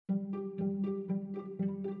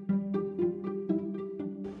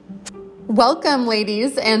Welcome,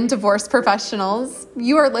 ladies and divorce professionals.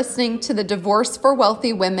 You are listening to the Divorce for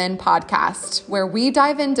Wealthy Women podcast, where we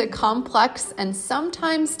dive into complex and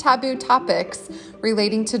sometimes taboo topics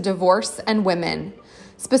relating to divorce and women.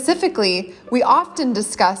 Specifically, we often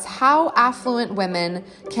discuss how affluent women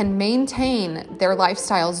can maintain their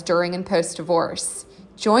lifestyles during and post-divorce.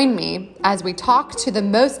 Join me as we talk to the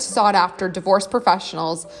most sought-after divorce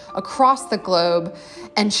professionals across the globe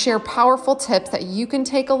and share powerful tips that you can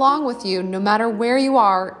take along with you no matter where you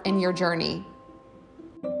are in your journey.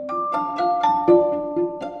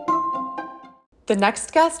 The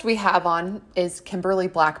next guest we have on is Kimberly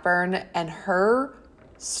Blackburn, and her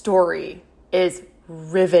story is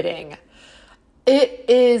riveting. It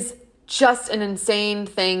is just an insane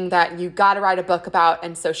thing that you got to write a book about,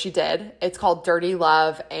 and so she did. It's called Dirty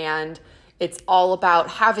Love, and it's all about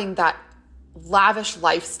having that lavish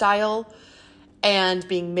lifestyle and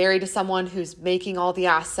being married to someone who's making all the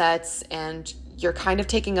assets, and you're kind of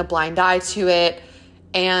taking a blind eye to it,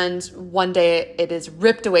 and one day it is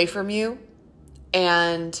ripped away from you,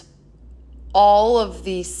 and all of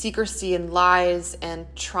the secrecy and lies and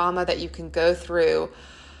trauma that you can go through,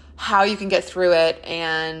 how you can get through it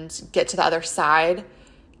and get to the other side.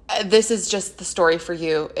 This is just the story for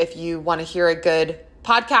you. If you want to hear a good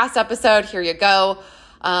podcast episode, here you go.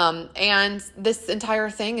 And this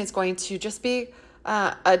entire thing is going to just be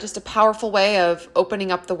just a powerful way of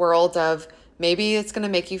opening up the world of maybe it's going to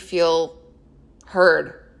make you feel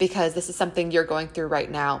heard because this is something you're going through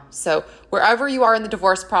right now. So wherever you are in the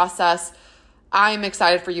divorce process, I'm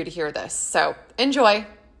excited for you to hear this. So enjoy.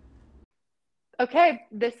 Okay,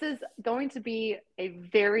 this is going to be a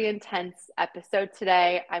very intense episode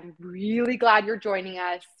today. I'm really glad you're joining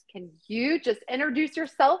us. Can you just introduce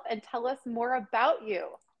yourself and tell us more about you?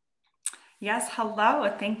 Yes,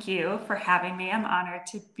 hello. Thank you for having me. I'm honored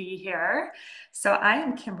to be here. So I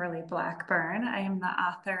am Kimberly Blackburn. I am the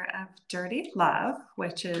author of Dirty Love,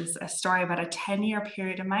 which is a story about a 10-year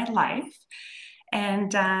period of my life.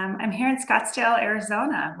 And I'm here in Scottsdale,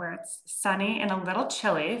 Arizona, where it's sunny and a little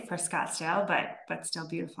chilly for Scottsdale, but still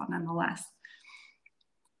beautiful nonetheless.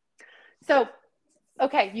 So,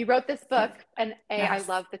 okay, you wrote this book, and Yes.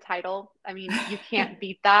 I love the title. I mean, you can't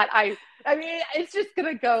beat that. I mean, it's just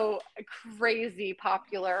going to go crazy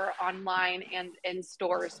popular online and in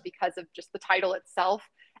stores because of just the title itself.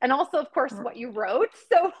 And also, of course, what you wrote.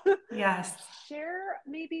 So yes, share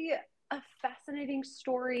maybe a fascinating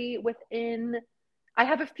story within. I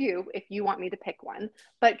have a few if you want me to pick one,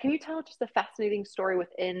 but can you tell just a fascinating story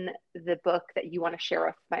within the book that you want to share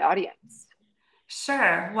with my audience?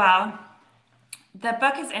 sure. Well, the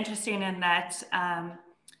book is interesting in that,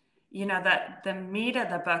 that the meat of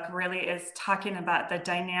the book really is talking about the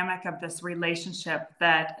dynamic of this relationship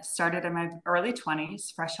that started in my early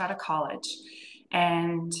 20s, fresh out of college.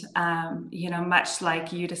 And, much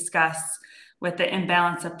like you discuss with the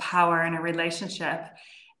imbalance of power in a relationship.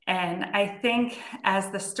 And I think as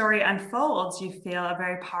the story unfolds, you feel a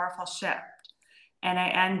very powerful shift. And I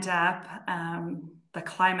end up, the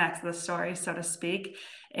climax of the story, so to speak,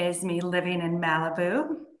 is me living in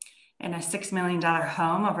Malibu in a $6 million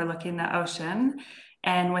home overlooking the ocean.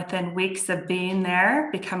 And within weeks of being there,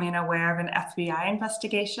 becoming aware of an FBI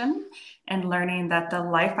investigation and learning that the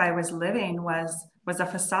life I was living was a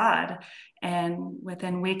facade. And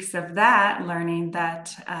within weeks of that, learning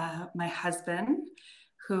that my husband,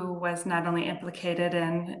 who was not only implicated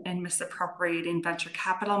in misappropriating venture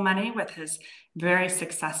capital money with his very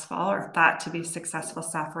successful or thought to be successful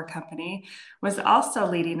software company, was also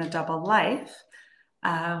leading a double life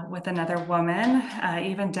with another woman,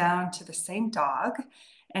 even down to the same dog,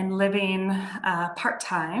 and living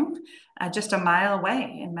part-time just a mile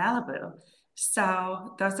away in Malibu.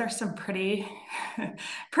 So those are some pretty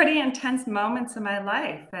intense moments in my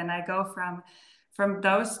life. And I go from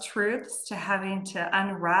those truths to having to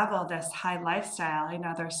unravel this high lifestyle.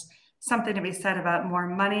 There's something to be said about more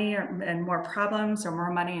money and more problems, or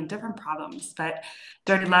more money and different problems. But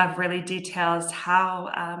Dirty Love really details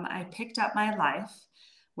how I picked up my life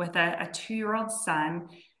with a 2-year-old son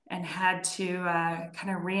and had to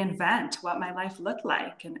kind of reinvent what my life looked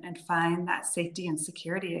like and find that safety and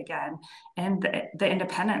security again, and the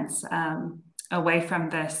independence away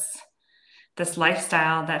from this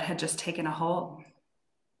lifestyle that had just taken a hold.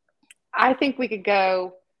 I think we could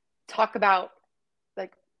go talk about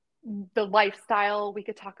like the lifestyle. We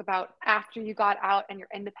could talk about after you got out and your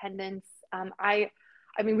independence. I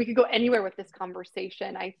mean, we could go anywhere with this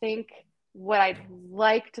conversation. I think what I'd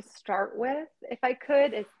like to start with, if I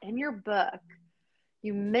could, is in your book,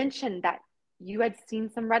 you mentioned that you had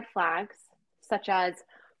seen some red flags, such as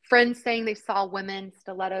friends saying they saw women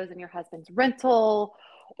stilettos in your husband's rental,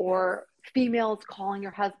 or females calling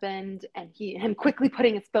your husband and him quickly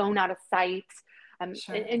putting his phone out of sight.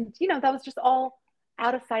 Sure. You know, that was just all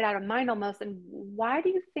out of sight, out of mind almost. And why do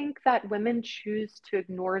you think that women choose to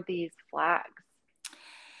ignore these flags?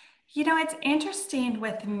 You know, it's interesting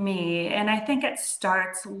with me, and I think it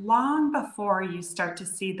starts long before you start to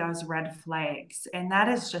see those red flags. And that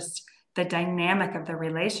is just the dynamic of the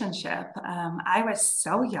relationship. I was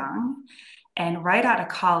so young and right out of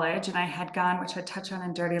college, and I had gone, which I touch on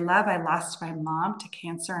in Dirty Love, I lost my mom to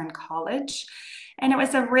cancer in college. And it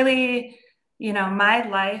was a really, my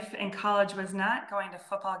life in college was not going to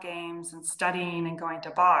football games and studying and going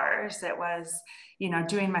to bars. It was,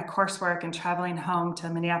 doing my coursework and traveling home to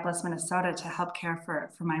Minneapolis, Minnesota to help care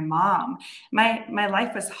for my mom. My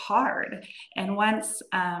life was hard. And once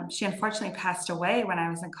she unfortunately passed away when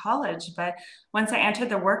I was in college, but once I entered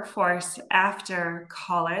the workforce after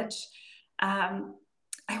college, I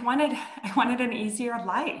wanted an easier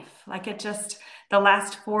life. Like the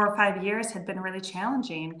last 4 or 5 years had been really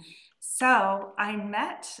challenging. So I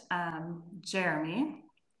met Jeremy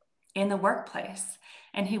in the workplace,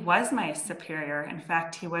 and he was my superior. In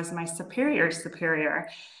fact, he was my superior's superior.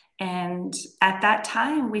 And at that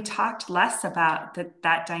time, we talked less about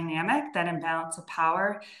that dynamic, that imbalance of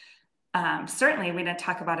power. Certainly, we didn't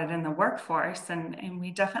talk about it in the workforce, and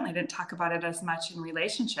we definitely didn't talk about it as much in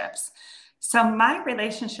relationships. So my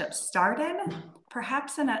relationship started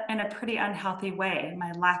perhaps in a pretty unhealthy way.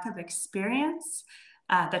 My lack of experience,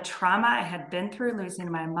 the trauma I had been through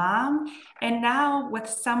losing my mom, and now with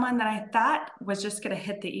someone that I thought was just going to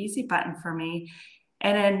hit the easy button for me.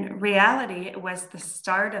 And in reality, it was the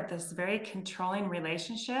start of this very controlling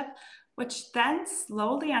relationship, which then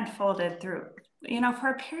slowly unfolded through, for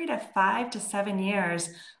a period of 5 to 7 years,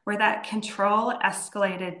 where that control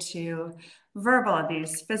escalated to verbal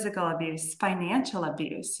abuse, physical abuse, financial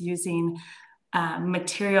abuse, using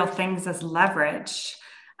material things as leverage.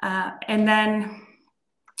 And then,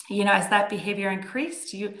 as that behavior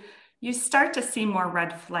increased, you start to see more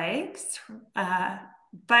red flags,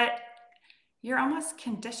 but you're almost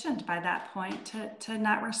conditioned by that point to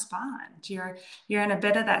not respond. You're in a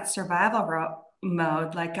bit of that survival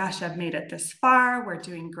mode, like, gosh, I've made it this far. We're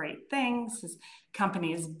doing great things. This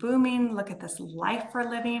company is booming. Look at this life we're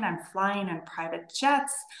living. I'm flying in private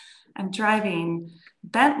jets. I'm driving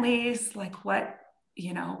Bentleys. Like, what do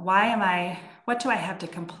I have to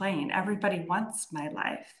complain? Everybody wants my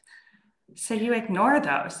life. So you ignore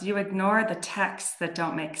those. You ignore the texts that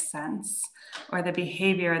don't make sense or the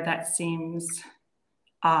behavior that seems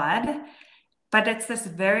odd. But it's this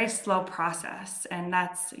very slow process. And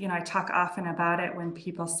that's, I talk often about it when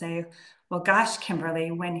people say, well, gosh,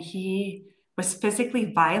 Kimberly, when he was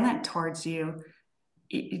physically violent towards you,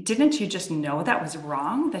 didn't you just know that was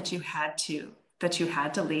wrong, that you had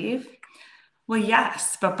to leave? Well,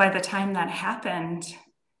 yes. But by the time that happened,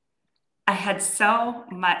 I had so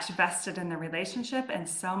much vested in the relationship and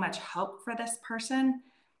so much hope for this person,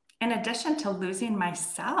 in addition to losing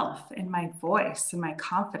myself and my voice and my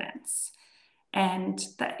confidence. And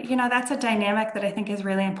that's a dynamic that I think is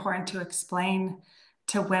really important to explain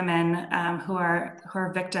to women who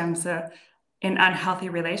are victims in unhealthy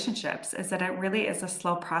relationships, is that it really is a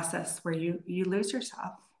slow process where you lose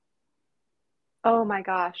yourself. Oh my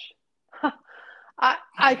gosh.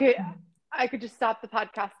 I could just stop the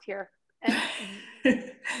podcast here. And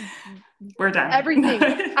we're done. Everything.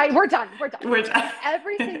 We're done. We're done.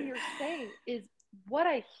 Everything you're saying is what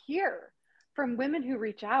I hear from women who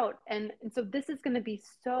reach out. And so this is going to be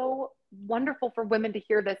so wonderful for women to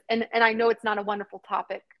hear this. And I know it's not a wonderful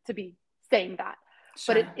topic to be saying that,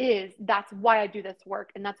 sure. But it is. That's why I do this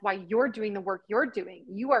work. And that's why you're doing the work you're doing.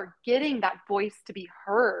 You are getting that voice to be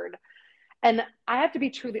heard. And I have to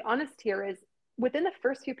be truly honest here, is within the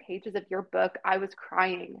first few pages of your book, I was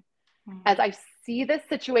crying as I see this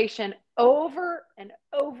situation over and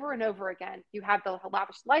over and over again. You have the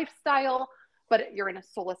lavish lifestyle, but you're in a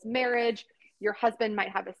soulless marriage. Your husband might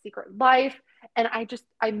have a secret life. And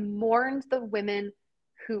I mourned the women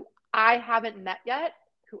who I haven't met yet,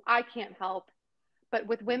 who I can't help. But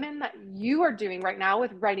with women that you are doing right now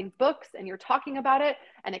with writing books, and you're talking about it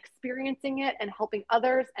and experiencing it and helping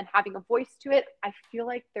others and having a voice to it, I feel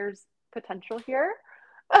like there's potential here.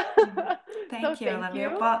 Thank you,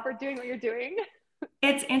 Olivia, for doing what you're doing.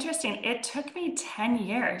 It's interesting. It took me 10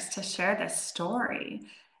 years to share this story.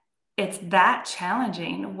 It's that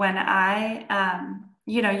challenging. When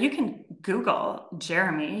you can Google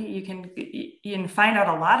Jeremy, you can find out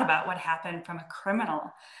a lot about what happened from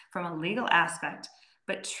a legal aspect,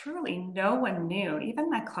 but truly no one knew, even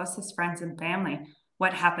my closest friends and family,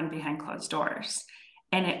 what happened behind closed doors.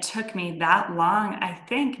 And it took me that long. I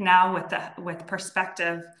think now with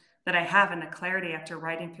perspective, that I have and the clarity after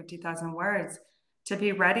writing 50,000 words to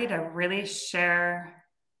be ready to really share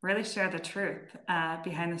the truth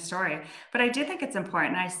behind the story. But I do think it's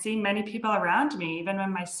important. I see many people around me, even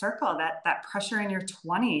in my circle, that pressure in your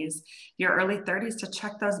 20s, your early 30s to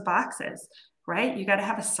check those boxes, right? You got to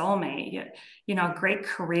have a soulmate, a great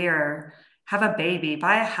career, have a baby,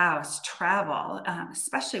 buy a house, travel,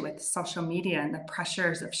 especially with social media and the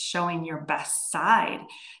pressures of showing your best side,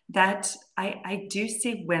 that I do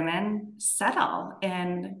see women settle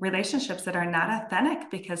in relationships that are not authentic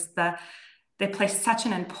because they place such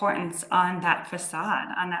an importance on that facade,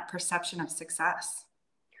 on that perception of success.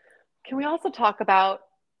 Can we also talk about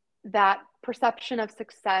that perception of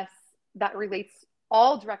success that relates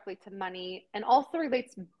all directly to money and also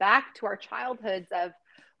relates back to our childhoods of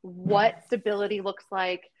what stability looks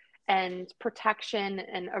like and protection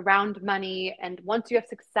and around money? And once you have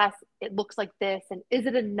success, it looks like this. And is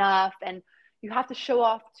it enough? And you have to show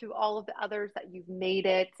off to all of the others that you've made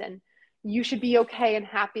it. And you should be okay and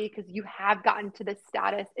happy because you have gotten to this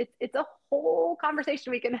status. It's a whole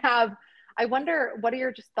conversation we can have. I wonder, what are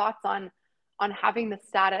your just thoughts on having the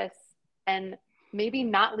status and maybe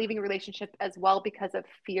not leaving a relationship as well because of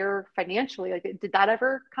fear financially? Like, did that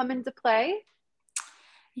ever come into play?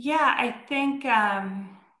 Yeah, I think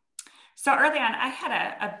so. Early on, I had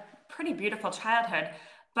a pretty beautiful childhood,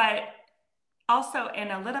 but also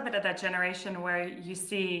in a little bit of that generation where you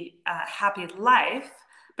see a happy life,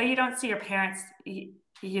 but you don't see your parents,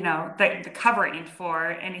 the covering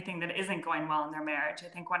for anything that isn't going well in their marriage. I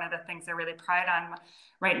think one of the things I really pride on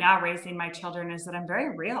right now raising my children is that I'm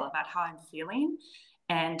very real about how I'm feeling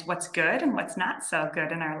and what's good and what's not so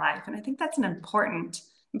good in our life. And I think that's an important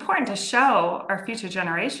to show our future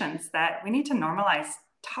generations that we need to normalize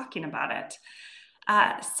talking about it.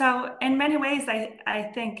 So in many ways,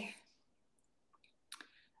 I think,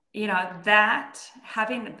 that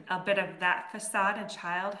having a bit of that facade in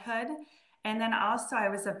childhood. And then also I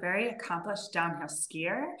was a very accomplished downhill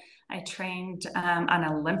skier. I trained on an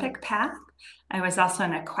Olympic path. I was also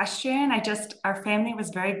an equestrian. Our family was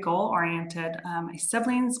very goal oriented. My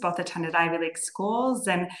siblings both attended Ivy League schools.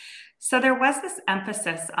 And so there was this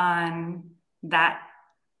emphasis on that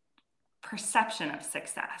perception of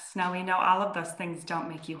success. Now we know all of those things don't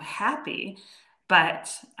make you happy,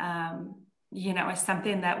 but, it's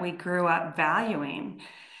something that we grew up valuing.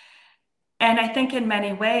 And I think in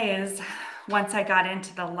many ways, once I got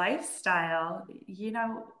into the lifestyle,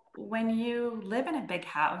 when you live in a big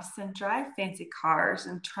house and drive fancy cars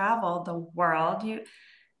and travel the world,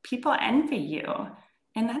 people envy you.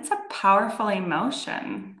 And that's a powerful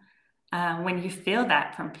emotion when you feel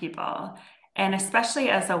that from people. And especially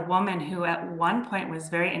as a woman who at one point was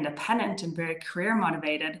very independent and very career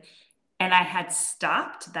motivated, and I had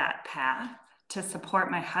stopped that path to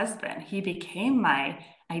support my husband. He became my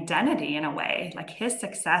identity in a way. Like his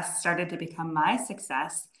success started to become my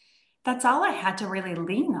success. That's all I had to really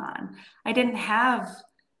lean on. I didn't have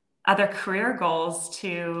other career goals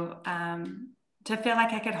to feel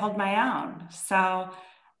like I could hold my own. So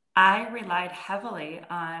I relied heavily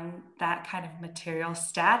on that kind of material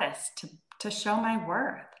status to show my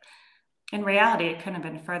worth. In reality, it couldn't have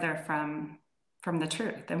been further from the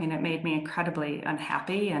truth. I mean, it made me incredibly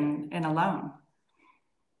unhappy and alone.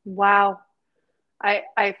 Wow.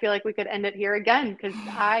 I feel like we could end it here again because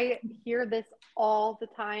I hear this all the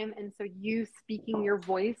time. And so you speaking your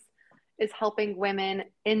voice is helping women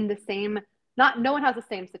in the same, no one has the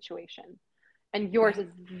same situation. And yours is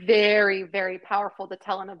very, very powerful to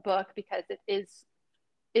tell in a book because it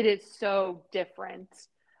is so different.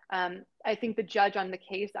 I think the judge on the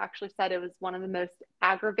case actually said it was one of the most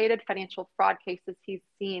aggravated financial fraud cases he's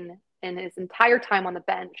seen in his entire time on the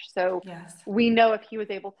bench. So yes. We know if he was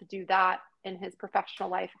able to do that in his professional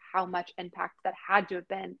life, how much impact that had to have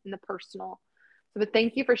been in the personal. So, but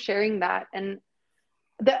thank you for sharing that. And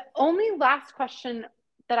the only last question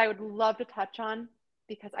that I would love to touch on,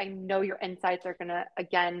 because I know your insights are going to,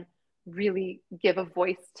 again, really give a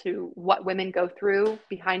voice to what women go through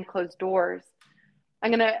behind closed doors. I'm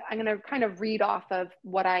going to kind of read off of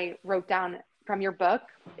what I wrote down from your book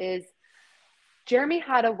is Jeremy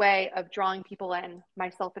had a way of drawing people in,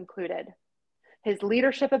 myself included. His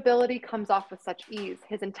leadership ability comes off with such ease.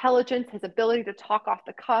 His intelligence, his ability to talk off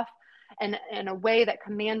the cuff and in a way that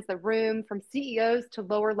commands the room from CEOs to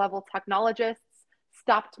lower level technologists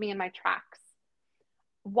stopped me in my tracks.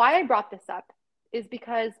 Why I brought this up is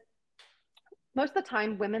because most of the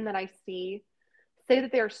time women that I see say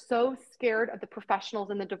that they are so scared of the professionals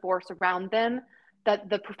in the divorce around them that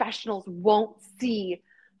the professionals won't see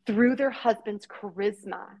through their husband's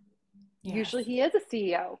charisma. Yes. Usually he is a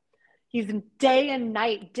CEO. He's day and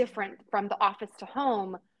night different from the office to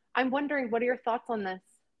home, I'm wondering, what are your thoughts on this?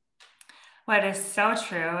 Well, it is so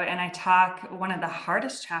true. And I talk one of the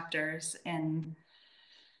hardest chapters in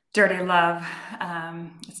Dirty Love.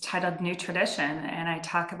 It's titled New Tradition. And I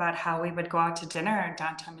talk about how we would go out to dinner in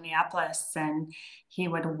downtown Minneapolis and he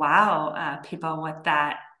would wow people with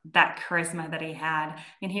that charisma that he had.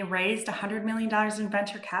 And he raised $100 million in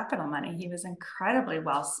venture capital money. He was incredibly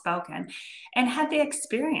well spoken and had the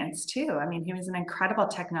experience too. I mean, he was an incredible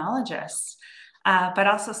technologist. But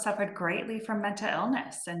also suffered greatly from mental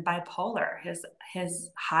illness and bipolar. His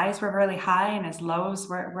highs were really high and his lows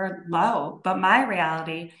were low. But my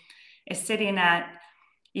reality is sitting at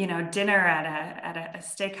dinner at a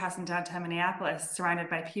steakhouse in downtown Minneapolis, surrounded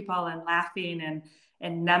by people and laughing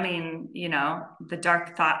and numbing the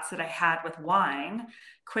dark thoughts that I had with wine.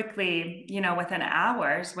 Quickly, within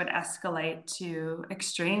hours, would escalate to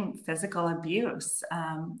extreme physical abuse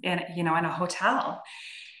in a hotel.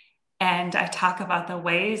 And I talk about the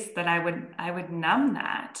ways that I would numb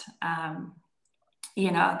that,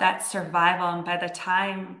 that survival. And by the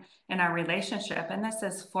time in our relationship, and this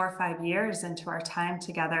is 4 or 5 years into our time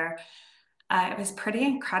together, it was pretty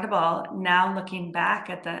incredible. Now looking back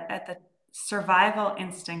at the survival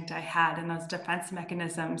instinct I had and those defense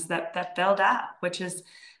mechanisms that build up, which is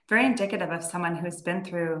very indicative of someone who's been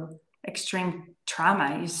through extreme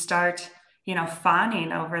trauma. You start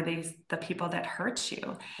fawning over the people that hurt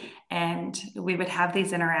you. And we would have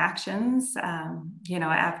these interactions,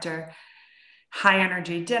 after high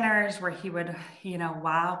energy dinners where he would,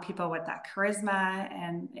 wow people with that charisma.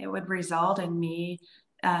 And it would result in me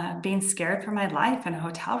being scared for my life in a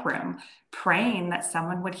hotel room, praying that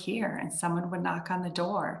someone would hear and someone would knock on the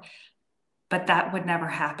door. But that would never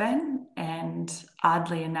happen. And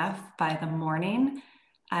oddly enough, by the morning,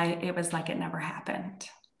 it was like it never happened.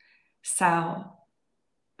 So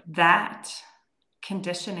that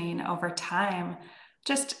conditioning over time,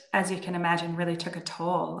 just as you can imagine, really took a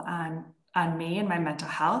toll on me and my mental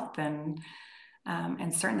health and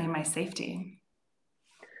certainly my safety.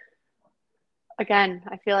 Again,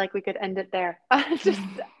 I feel like we could end it there. Just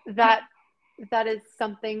that is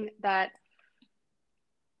something that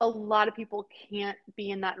a lot of people can't be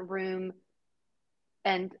in that room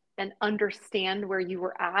and understand where you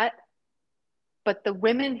were at. But the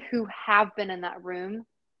women who have been in that room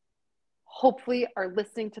hopefully are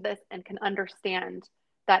listening to this and can understand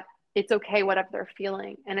that it's okay, whatever they're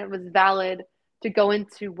feeling. And it was valid to go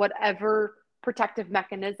into whatever protective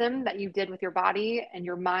mechanism that you did with your body and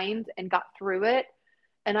your mind and got through it.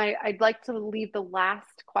 And I'd like to leave the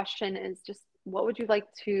last question is just, what would you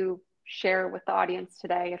like to share with the audience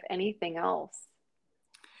today, if anything else?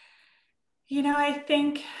 I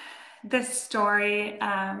think this story,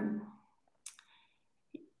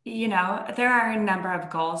 there are a number of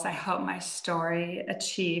goals I hope my story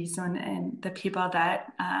achieves, and the people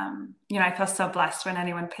that, I feel so blessed when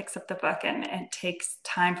anyone picks up the book and takes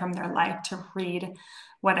time from their life to read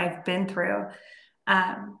what I've been through.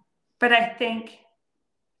 But I think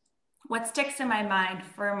what sticks in my mind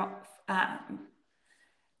foremost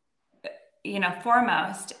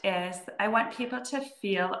is I want people to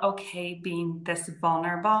feel okay being this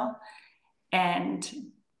vulnerable and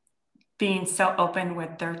being so open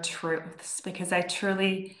with their truths, because I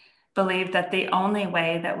truly believe that the only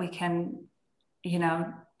way that we can,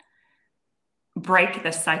 break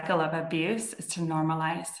the cycle of abuse is to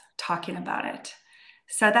normalize talking about it.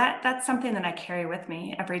 So that's something that I carry with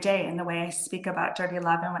me every day in the way I speak about dirty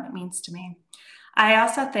love and what it means to me. I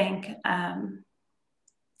also think,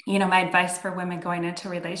 my advice for women going into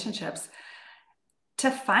relationships, to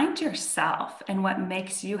find yourself and what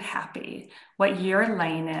makes you happy, what your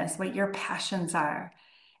lane is, what your passions are,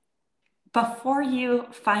 before you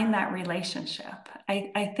find that relationship.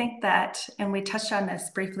 I think that, and we touched on this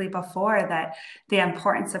briefly before, that the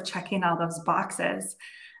importance of checking all those boxes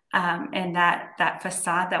and that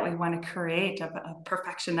facade that we want to create of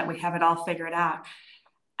perfection, that we have it all figured out.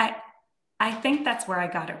 I think that's where I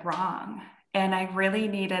got it wrong. And I really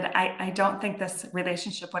needed, I don't think this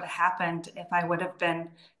relationship would have happened if I would have been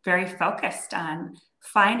very focused on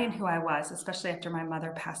finding who I was, especially after my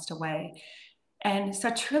mother passed away. And so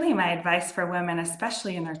truly my advice for women,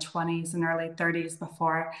 especially in their 20s and early 30s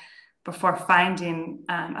before finding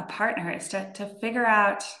a partner, is to figure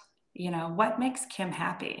out, what makes Kim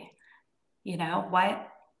happy?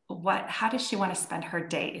 How does she want to spend her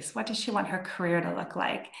days? What does she want her career to look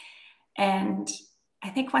like? And I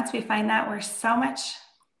think once we find that, we're so much,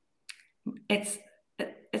 it's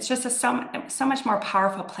just so much more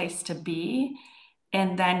powerful place to be,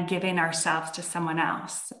 and then giving ourselves to someone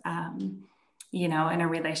else, in a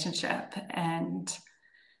relationship. And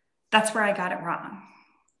that's where I got it wrong.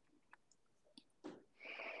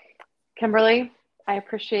 Kimberly, I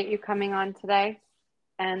appreciate you coming on today.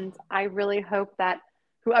 And I really hope that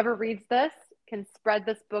whoever reads this can spread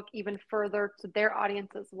this book even further to their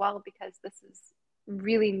audience as well, because this is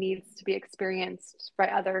really needs to be experienced by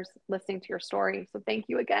others listening to your story. So thank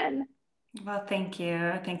you again. Well, thank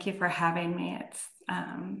you. Thank you for having me. It's,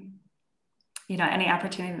 any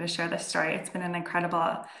opportunity to share this story. It's been an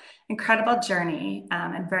incredible journey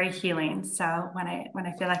and very healing. So when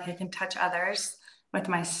I feel like I can touch others with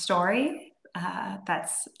my story,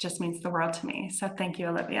 that's just means the world to me. So thank you,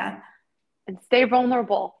 Olivia. And stay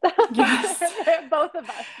vulnerable. Yes. Both of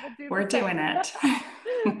us. We're doing it.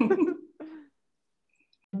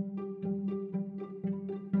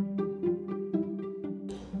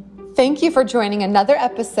 Thank you for joining another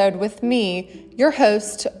episode with me, your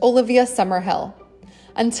host, Olivia Summerhill.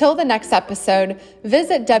 Until the next episode,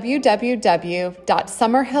 visit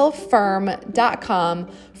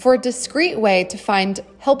www.summerhillfirm.com for a discreet way to find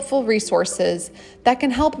helpful resources that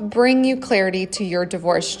can help bring you clarity to your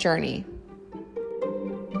divorce journey.